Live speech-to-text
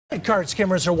Credit card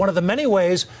skimmers are one of the many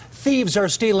ways thieves are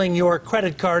stealing your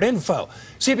credit card info.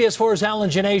 CBS 4's Alan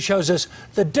Janae shows us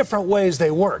the different ways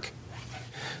they work.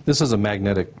 This is a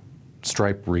magnetic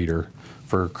stripe reader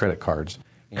for credit cards.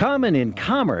 Common in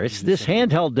commerce, this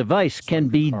handheld device can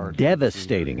be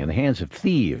devastating in the hands of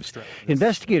thieves.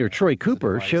 Investigator Troy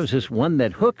Cooper shows us one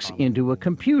that hooks into a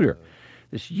computer.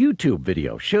 This YouTube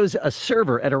video shows a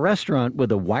server at a restaurant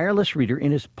with a wireless reader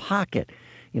in his pocket.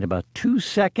 In about 2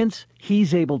 seconds,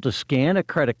 he's able to scan a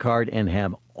credit card and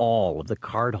have all of the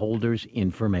cardholder's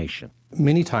information.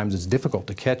 Many times it's difficult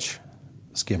to catch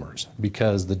skimmers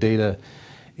because the data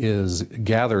is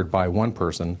gathered by one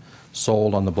person,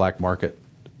 sold on the black market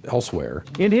elsewhere.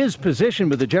 In his position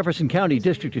with the Jefferson County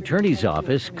District Attorney's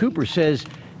Office, Cooper says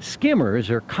skimmers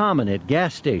are common at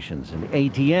gas stations and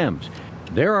ATMs.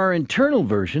 There are internal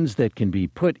versions that can be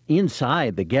put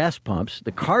inside the gas pumps.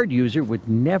 The card user would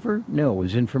never know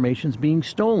his information's being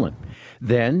stolen.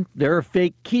 Then there are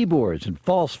fake keyboards and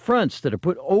false fronts that are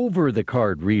put over the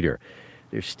card reader.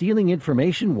 They're stealing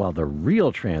information while the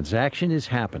real transaction is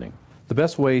happening. The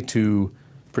best way to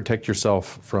protect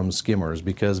yourself from skimmers,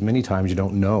 because many times you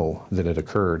don't know that it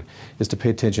occurred, is to pay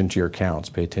attention to your accounts,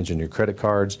 pay attention to your credit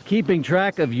cards. Keeping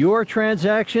track of your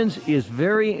transactions is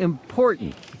very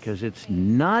important because it's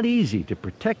not easy to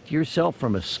protect yourself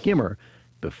from a skimmer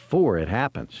before it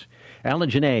happens. Alan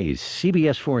Janae,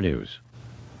 CBS 4 News.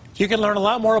 You can learn a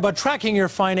lot more about tracking your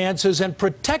finances and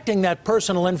protecting that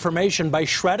personal information by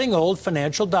shredding old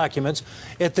financial documents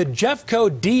at the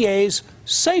Jeffco DA's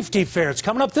Safety Fair. It's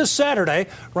coming up this Saturday,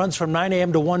 runs from 9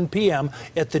 a.m. to 1 p.m.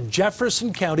 at the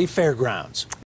Jefferson County Fairgrounds.